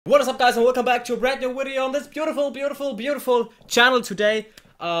What is up, guys, and welcome back to a brand new video on this beautiful channel. Today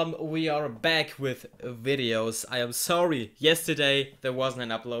we are back with videos. I am sorry, yesterday there wasn't an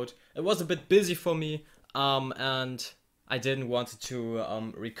upload. It was a bit busy for me, and I didn't want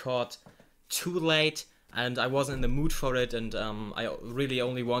to record too late, and I wasn't in the mood for it, and I really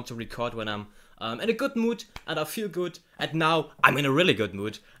only want to record when I'm in a good mood and I feel good, and now I'm in a really good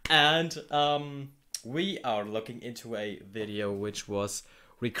mood. And we are looking into a video which was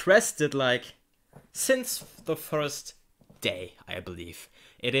requested like since the first day, I believe.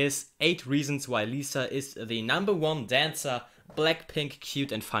 It is 8 reasons why Lisa is the #1 dancer, Blackpink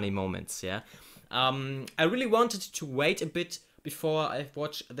cute and funny moments. Yeah, I really wanted to wait a bit before I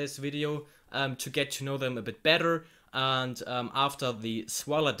watch this video to get to know them a bit better, and after the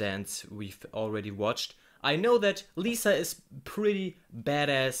Swallow dance we've already watched, I know that Lisa is pretty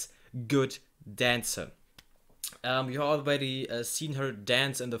badass good dancer. You already seen her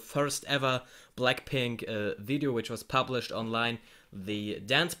dance in the first ever Blackpink video, which was published online, the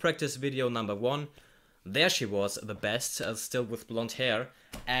dance practice video #1. There she was the best, still with blonde hair.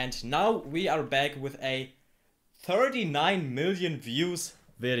 And now we are back with a 39 million views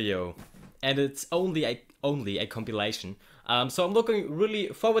video, and it's only a compilation. So I'm looking really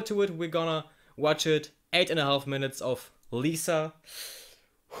forward to it. We're gonna watch it. 8.5 minutes of Lisa.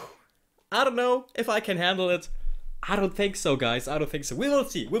 I don't know if I can handle it. I don't think so, guys. I don't think so. We will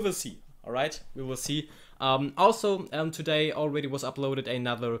see. We will see. All right, we will see. Also, today already was uploaded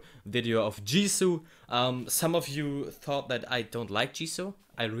another video of Jisoo. Some of you thought that I don't like Jisoo.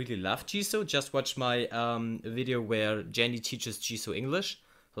 I really love Jisoo. Just watch my video where Jenny teaches Jisoo English.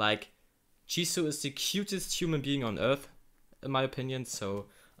 Like, Jisoo is the cutest human being on earth, in my opinion. So,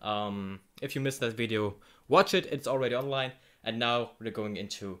 if you missed that video, watch it. It's already online. And now we're going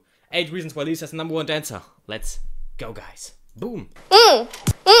into 8 reasons why Lisa's #1 dancer. Let's go, guys. Boom.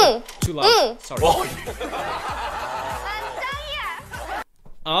 Too loud. Sorry.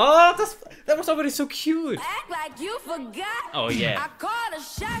 Oh, that was already so cute. Act like you forgot. Oh yeah. I called a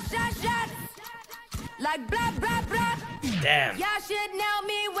shot. Like blah blah blah. Damn. Y'all should know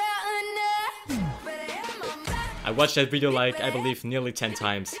me well enough. I watched that video like, I believe, nearly 10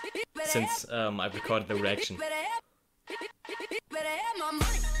 times since I've recorded the reaction.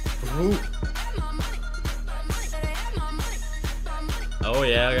 Ooh. Oh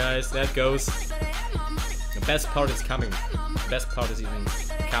yeah, guys, that goes. The best part is coming. The best part is even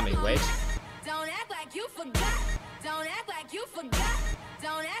coming. Wait. Don't act like you forgot. Don't act like you forgot.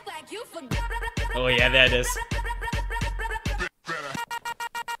 Don't act like you forgot. Oh yeah, there it is.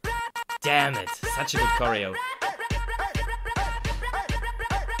 Damn it, such a good choreo.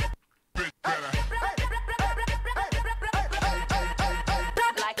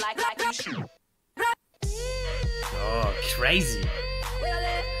 Oh, crazy.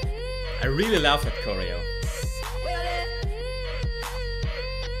 I really love that choreo.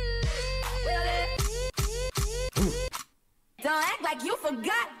 Ooh. Don't act like you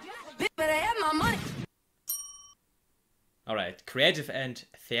forgot. Better have my money. Alright, creative and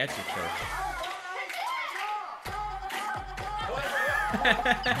theatrical.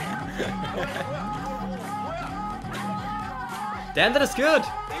 Damn, that is good.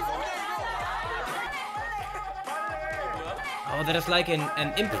 Oh, that is like an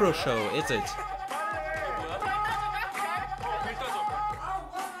impro show, is it?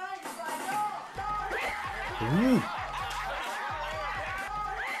 Ooh.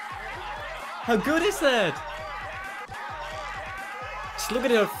 How good is that? Just look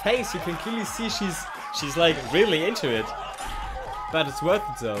at her face, you can clearly see she's like really into it. But it's worth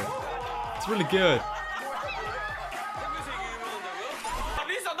it though. It's really good.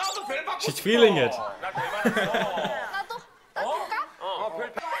 She's feeling it.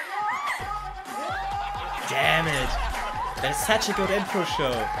 Damn it! That's such a good intro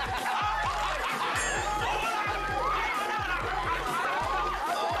show.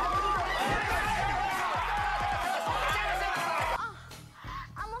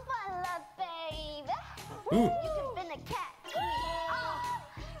 Ooh.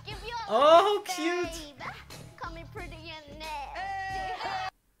 Oh, cute!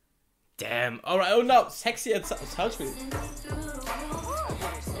 Damn! Alright, oh no! Sexy and sultry.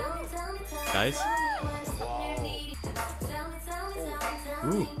 Guys?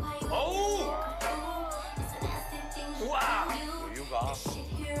 Ooh.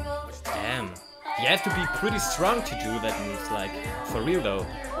 Damn. You have to be pretty strong to do that move, like, for real though.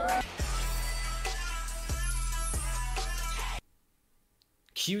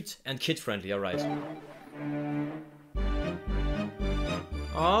 Cute and kid-friendly, alright.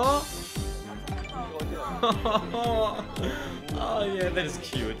 Oh. Oh yeah, that is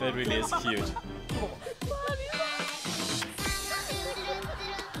cute. That really is cute.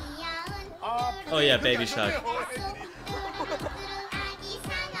 Oh yeah, baby shark.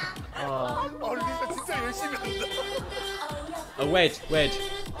 Oh wait.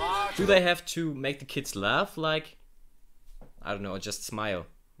 Do they have to make the kids laugh? Like, I don't know, or just smile,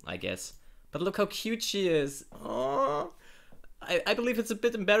 I guess. But look how cute she is. Oh, I believe it's a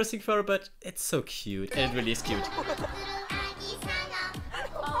bit embarrassing for her, but it's so cute. And it really is cute.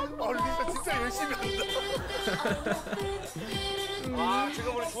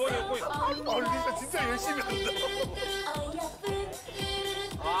 지금 우리 주원이 웃고 있어. 리사 진짜 열심히 한다.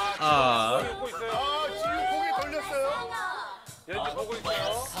 주원이 웃고 있어요. 지금 고개 돌렸어요. 연지 보고 있어요.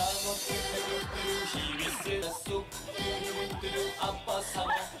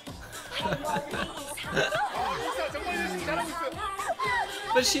 리사 정말 열심히 잘하고 있어요.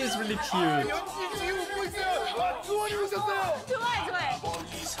 But she is really cute. 연지 지금 웃고 있어요. 주원이 웃었어요. 좋아해.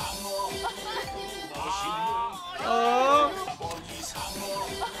 Oh.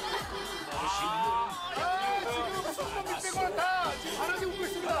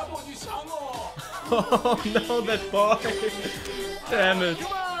 Oh no, that boy! Damn it!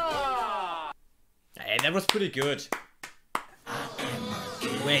 Hey, that was pretty good.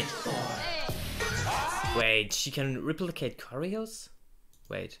 Wait, she can replicate choreos?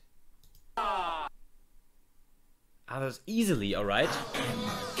 Wait. Others easily, alright?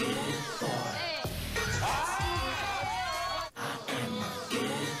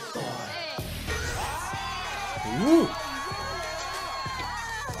 Ooh!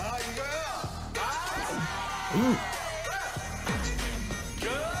 Ooh.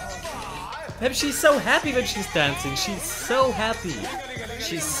 Maybe she's so happy when she's dancing. She's so happy.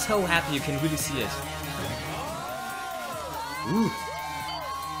 She's so happy, you can really see it. Ooh.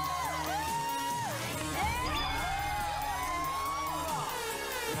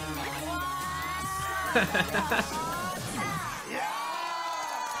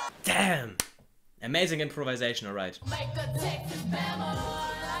 Damn! Amazing improvisation, alright.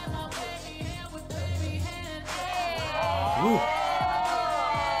 Ooh.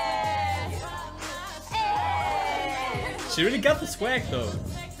 She really got the swag though.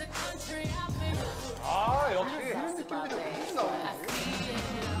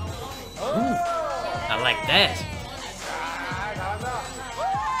 Ooh. I like that.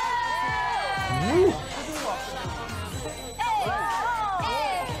 Ooh.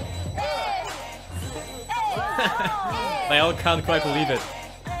 They all can't quite believe it.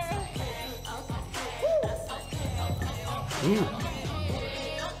 Ooh.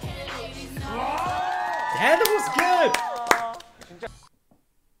 Yeah, that was good!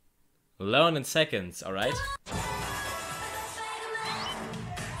 Learn in seconds, alright?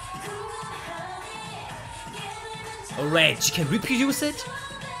 Alright, she can reproduce it?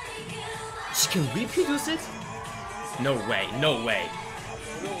 She can reproduce it? No way, no way.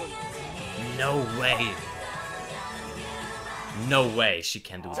 No way. No way she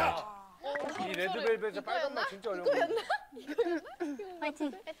can do that. 이 레드벨벳의 빨간맛 진짜 어려워.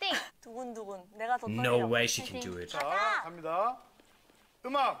 파이팅. 두근두근. 내가 더 떨려. No way she can do it. 자, 갑니다.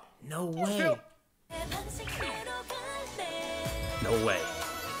 음악 No way. 주세요. No way.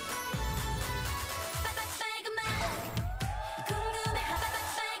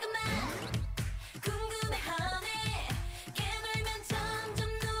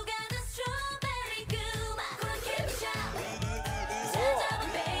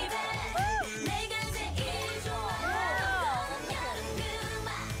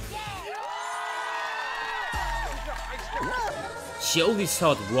 She only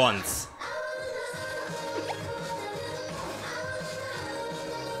saw it once.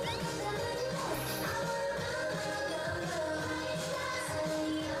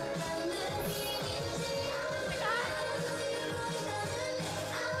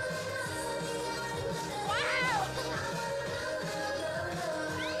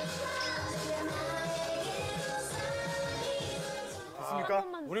 됐습니까?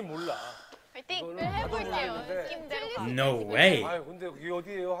 우린 몰라. 파이팅! 해볼게요. 느낌대로. No way. 아 근데 이게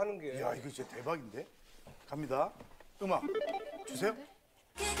어디예요 하는 게. 야 이거 진짜 대박인데. 갑니다. 음악 주세요.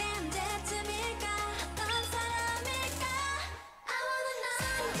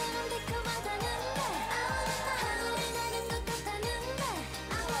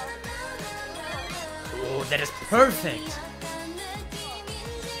 Oh, that is perfect.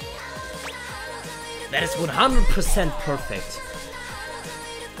 That is 100% perfect.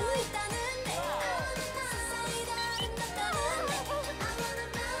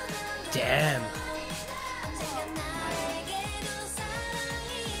 Damn.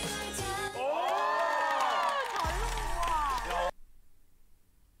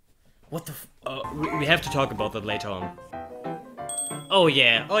 What the we have to talk about that later on. Oh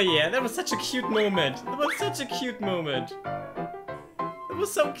yeah, that was such a cute moment. That was such a cute moment. It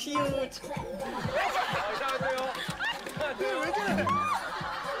was so cute.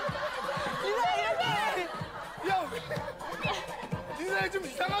 니네 좀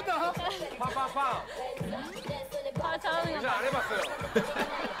이상하다. 파파파. 아, 잘하는 이제 안 해봤어요.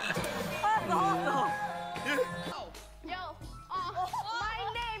 Yo, my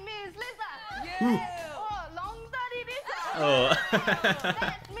name is Lisa. Long study Lisa. Oh.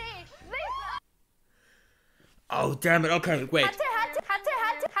 That's me, Lisa. Oh damn it. Okay, wait. 하트.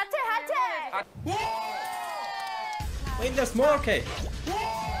 Wait, there's more. Okay.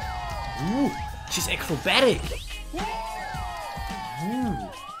 Ooh, she's acrobatic. Ooh.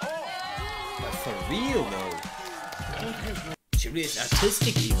 But for real though. She really is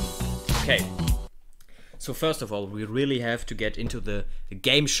artistic even. Okay. So first of all, we really have to get into the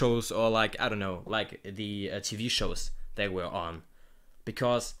game shows, or like, I don't know, like the TV shows they were on.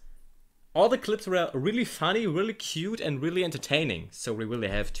 Because all the clips were really funny, really cute, and really entertaining. So we really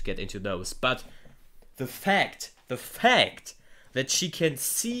have to get into those. But the fact that she can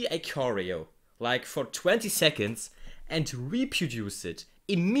see a choreo like for 20 seconds and reproduce it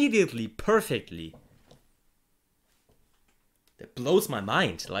immediately, perfectly, that blows my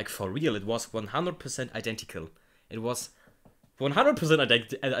mind. Like for real, it was 100% identical. It was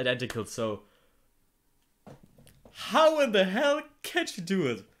 100% identical, so how in the hell can she do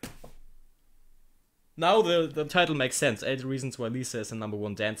it? Now the title makes sense. 8 reasons why Lisa is the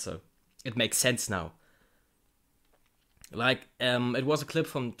 #1 dancer. It makes sense now. Like, it was a clip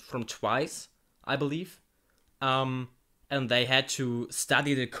from Twice, I believe. And they had to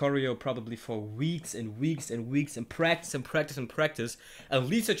study the choreo probably for weeks and weeks and weeks and practice and practice and practice. And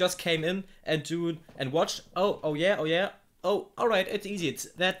Lisa just came in and watched. Oh yeah. Oh, alright, it's easy. It's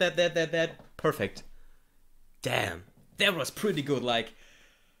that. Perfect. Damn, that was pretty good. Like,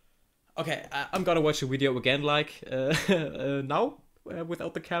 okay, I'm gonna watch the video again, like, now,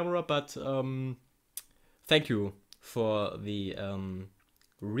 without the camera, but, thank you for the,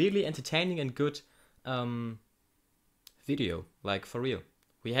 really entertaining and good, video, like, for real.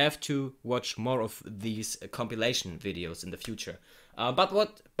 We have to watch more of these compilation videos in the future. But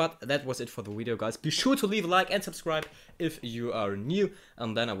that was it for the video, guys. Be sure to leave a like and subscribe if you are new,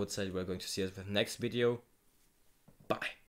 and then I would say we're going to see us with the next video. Bye.